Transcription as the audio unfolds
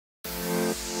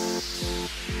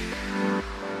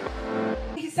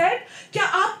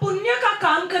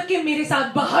के मेरे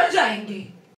साथ बाहर जाएंगे?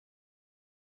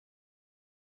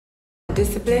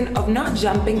 Discipline of not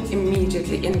jumping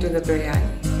immediately into the biryani.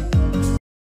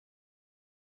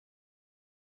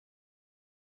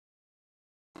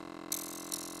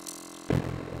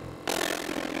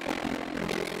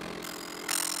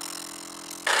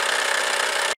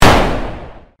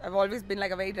 I've always been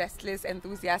like a very restless,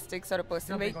 enthusiastic sort of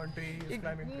person.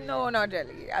 No, not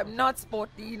really. I'm not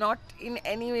sporty, not in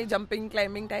any way jumping,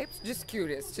 climbing types. Just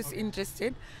curious, just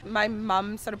interested. My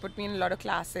mum sort of put me in a lot of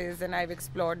classes, and I've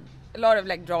explored a lot of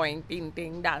like drawing,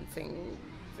 painting, dancing,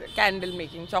 candle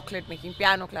making, chocolate making,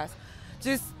 piano class,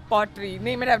 just pottery,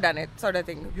 name it, I've done it, sort of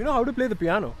thing. You know how to play the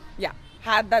piano? Yeah,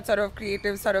 had that sort of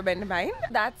creative sort of bent in mind.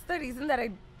 That's the reason that I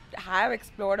have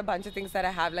explored a bunch of things that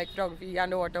I have, like photography,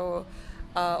 underwater,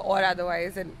 or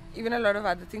otherwise, and even a lot of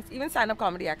other things, even stand-up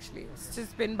comedy actually. It's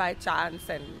just been by chance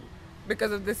and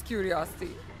because of this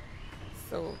curiosity.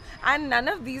 So, and none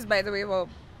of these, by the way, were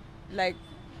like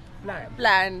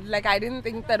planned. Like I didn't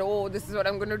think that, oh, this is what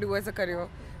I'm going to do as a career.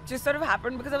 Just sort of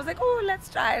happened because I was like, oh, let's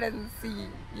try it and see,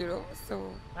 you know.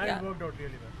 So, and yeah. it worked out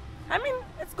really well. I mean,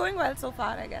 it's going well so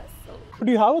far, I guess. So.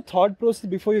 Do you have a thought process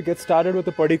before you get started with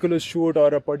a particular shoot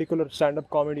or a particular stand-up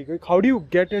comedy? How do you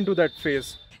get into that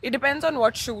phase? It depends on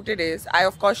what shoot it is. I,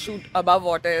 of course, shoot above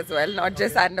water as well, not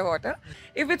just underwater.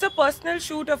 If it's a personal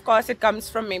shoot, of course, it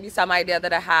comes from maybe some idea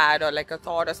that I had, or like a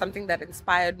thought or something that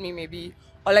inspired me maybe,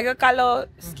 or like a color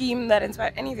scheme that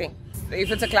inspired anything. If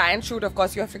it's a client shoot, of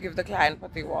course, you have to give the client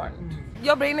what they want.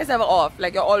 Your brain is never off,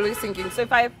 like you're always thinking. So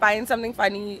if I find something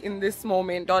funny in this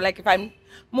moment, or like if I'm,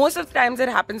 most of the times it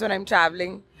happens when I'm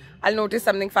traveling, I'll notice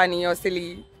something funny or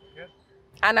silly.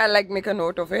 And I'll like make a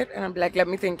note of it, and I'm like, let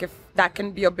me think if that can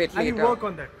be a bit later. And you work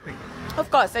on that thing. Of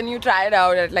course, and you try it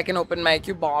out at like an open mic,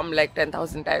 you bomb like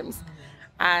 10,000 times.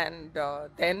 And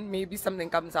then maybe something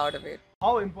comes out of it.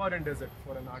 How important is it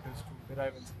for an artist to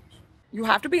derive inspiration? You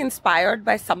have to be inspired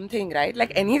by something, right?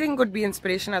 Like anything could be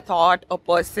inspiration, a thought, a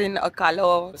person, a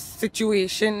color,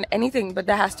 situation, anything. But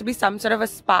there has to be some sort of a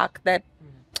spark that,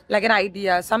 like an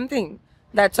idea, something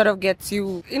that sort of gets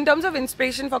you. In terms of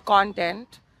inspiration for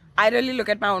content, I really look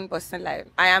at my own personal life.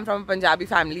 I am from a Punjabi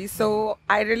family, so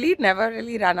I really never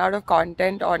really run out of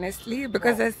content, honestly,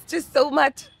 because there's just so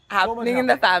much happening in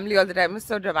the family all the time. It's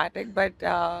so dramatic. But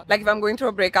like if I'm going through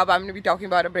a breakup, I'm going to be talking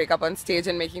about a breakup on stage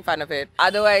and making fun of it.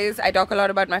 Otherwise, I talk a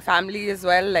lot about my family as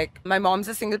well. Like my mom's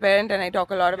a single parent, and I talk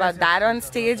a lot about that on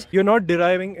stage. You're not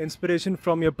deriving inspiration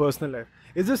from your personal life.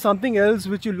 Is there something else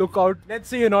which you look out? Let's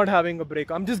say you're not having a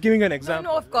breakup. I'm just giving an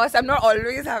example. No, of course. I'm not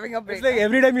always having a breakup. It's like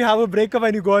every time you have a breakup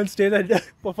and you go on stage and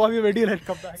perform your video and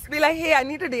come back. Be like, hey, I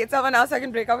need to date someone else so I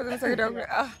can break up with them so I don't...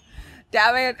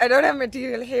 damn it, I don't have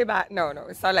material. Hey, no,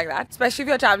 it's not like that. Especially if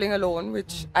you're traveling alone,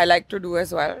 which I like to do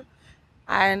as well.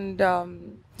 And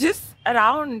just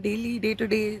around daily, day to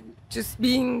day, just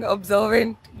being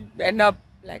observant, I end up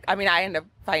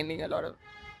finding a lot of...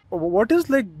 What is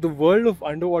like the world of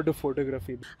underwater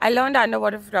photography? I learned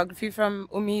underwater photography from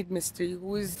Umid Mistry,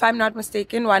 who is, if I'm not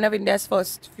mistaken, one of India's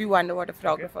first few underwater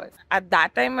photographers. Okay. At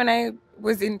that time when I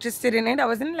was interested in it, I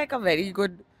wasn't like a very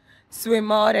good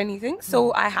swimmer or anything.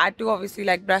 So I had to obviously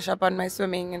like brush up on my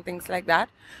swimming and things like that.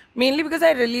 Mainly because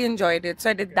I really enjoyed it. So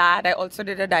I did that. I also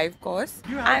did a dive course.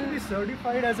 You have to be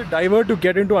certified as a diver to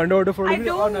get into underwater photography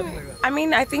or nothing like that? I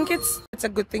mean, I think it's a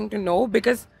good thing to know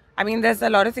because I mean, there's a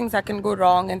lot of things that can go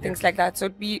wrong and things like that. So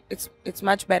it's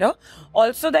much better.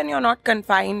 Also, then you're not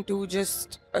confined to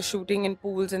just shooting in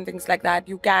pools and things like that.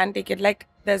 You can take it like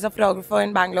there's a photographer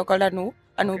in Bangalore called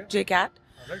Anup J. Cat.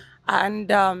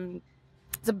 And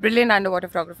it's a brilliant underwater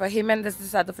photographer. Him and there's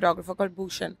this other photographer called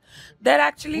Bhushan. They're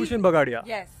actually... Bhushan Bagadia.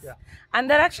 Yes. Yeah. And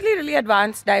they're actually really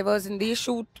advanced divers and they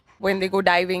shoot when they go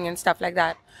diving and stuff like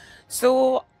that.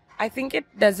 So I think it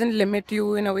doesn't limit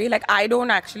you in a way. Like I don't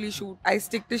actually shoot. I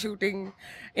stick to shooting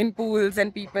in pools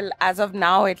and people as of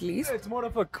now at least. It's more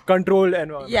of a controlled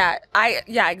environment.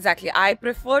 Yeah, exactly. I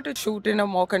prefer to shoot in a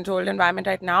more controlled environment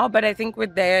right now. But I think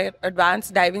with their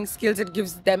advanced diving skills, it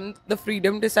gives them the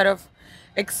freedom to sort of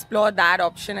explore that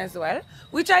option as well.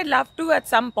 Which I'd love to at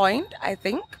some point, I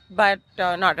think. But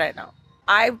not right now.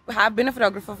 I have been a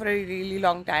photographer for a really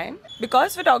long time.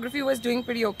 Because photography was doing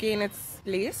pretty okay in its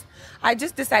place, I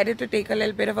just decided to take a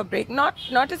little bit of a break. Not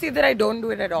to say that I don't do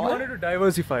it at all. You wanted to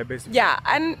diversify basically. Yeah,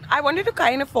 and I wanted to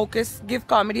kind of focus, give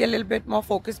comedy a little bit more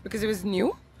focus because it was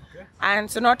new. Okay.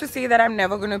 And so not to say that I'm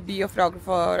never going to be a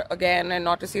photographer again and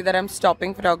not to say that I'm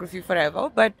stopping photography forever,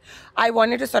 but I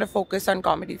wanted to sort of focus on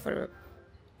comedy for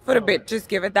a bit, just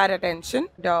give it that attention.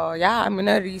 Yeah, I'm going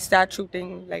to restart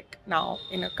shooting like now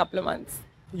in a couple of months.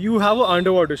 You have an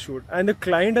underwater shoot and the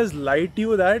client has lied to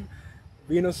you that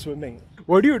we know swimming.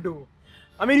 What do you do?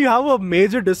 I mean, you have a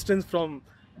major distance from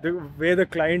where the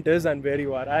client is and where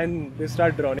you are, and they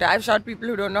start drowning. I've shot people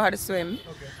who don't know how to swim.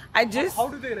 Okay. How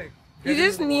do they like? You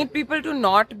just need people to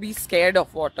not be scared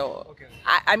of water. Okay.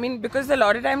 I mean, because a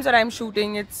lot of times when I'm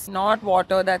shooting, it's not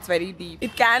water that's very deep.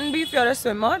 It can be if you're a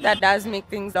swimmer, that does make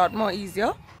things a lot more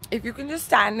easier. If you can just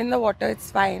stand in the water,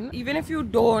 it's fine. Even if you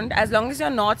don't, as long as you're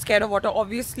not scared of water,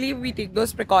 obviously we take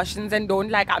those precautions and don't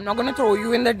like, I'm not going to throw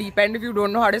you in the deep end if you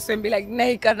don't know how to swim. Be like,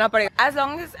 nahi karna padega. As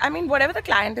long as, I mean, whatever the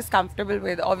client is comfortable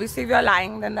with. Obviously, if you're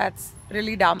lying, then that's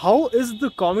really dumb. How is the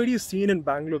comedy scene in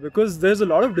Bangalore? Because there's a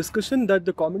lot of discussion that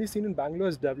the comedy scene in Bangalore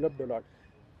has developed a lot.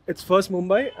 It's first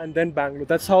Mumbai and then Bangalore.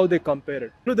 That's how they compare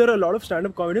it. There are a lot of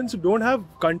stand-up comedians who don't have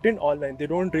content online. They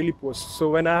don't really post. So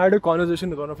when I had a conversation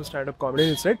with one of the stand-up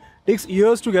comedians, he said it takes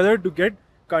years together to get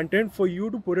content for you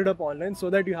to put it up online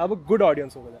so that you have a good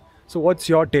audience over there. So what's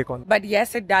your take on that? But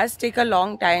yes, it does take a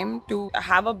long time to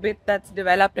have a bit that's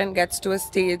developed and gets to a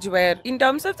stage where, in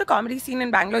terms of the comedy scene in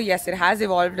Bangalore, yes, it has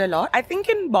evolved a lot. I think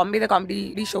in Bombay, the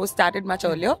comedy shows started much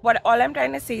earlier. But all I'm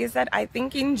trying to say is that I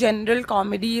think in general,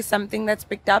 comedy is something that's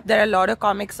picked up. There are a lot of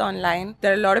comics online.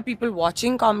 There are a lot of people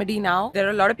watching comedy now. There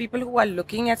are a lot of people who are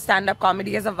looking at stand-up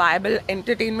comedy as a viable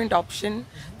entertainment option.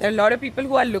 There are a lot of people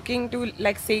who are looking to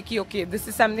like say, okay, this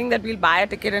is something that we'll buy a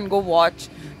ticket and go watch.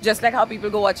 Just like how people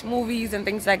go watch movies and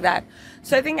things like that.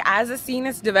 So I think as a scene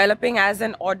is developing, as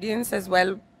an audience as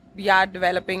well, we are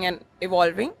developing and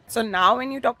evolving. So now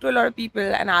when you talk to a lot of people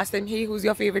and ask them, hey, who's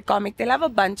your favorite comic? They'll have a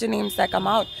bunch of names that come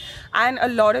out. And a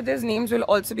lot of those names will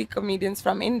also be comedians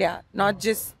from India, not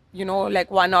just, you know, like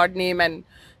one odd name and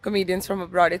comedians from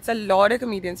abroad. It's a lot of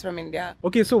comedians from India.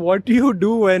 Okay, so what do you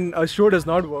do when a show does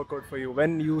not work out for you?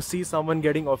 When you see someone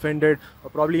getting offended or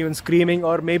probably even screaming,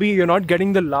 or maybe you're not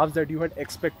getting the laughs that you had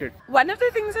expected? One of the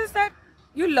things is that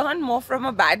you learn more from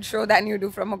a bad show than you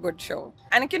do from a good show.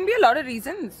 And it can be a lot of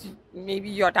reasons. Maybe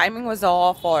your timing was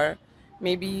off, or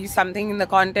maybe something in the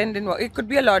content didn't work. It could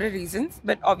be a lot of reasons,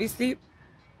 but obviously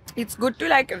it's good to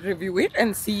like review it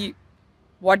and see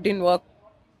what didn't work,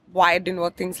 why it didn't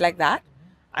work, things like that.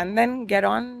 And then get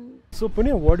on. So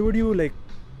Punya, what would you like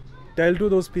tell to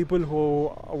those people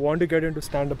who want to get into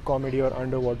stand-up comedy or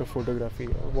underwater photography?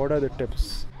 What are the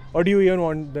tips? Or do you even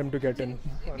want them to get in?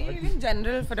 Even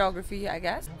general photography, I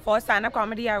guess. For stand-up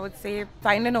comedy, I would say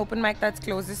find an open mic that's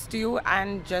closest to you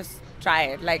and just try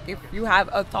it. Like if you have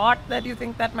a thought that you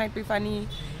think that might be funny,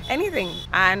 anything.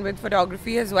 And with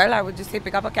photography as well, I would just say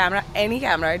pick up a camera, any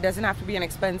camera. It doesn't have to be an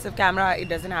expensive camera. It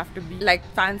doesn't have to be like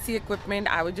fancy equipment.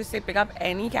 I would just say pick up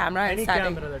any camera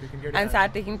and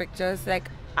start taking pictures. Like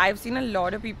I've seen a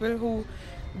lot of people who,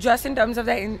 just in terms of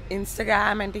their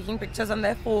Instagram and taking pictures on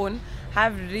their phone,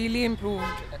 have really improved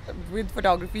with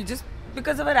photography just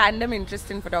because of a random interest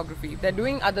in photography. They're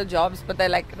doing other jobs, but they're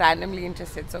like randomly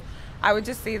interested. So I would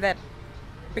just say that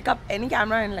pick up any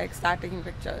camera and like start taking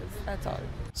pictures. That's all.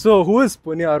 So who is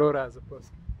Punya Arora as a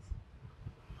person?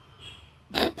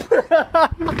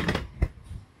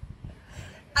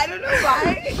 I don't know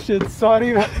why. Shit,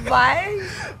 sorry man. Why?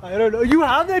 I don't know. You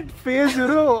have that face, you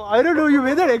know. I don't know. You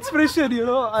made that expression, you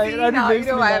know. See, now you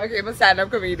know why I became a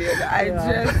stand-up comedian.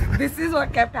 This is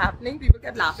what kept happening. People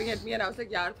kept laughing at me and I was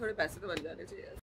like, yaar, thode paise to ban jane chahiye.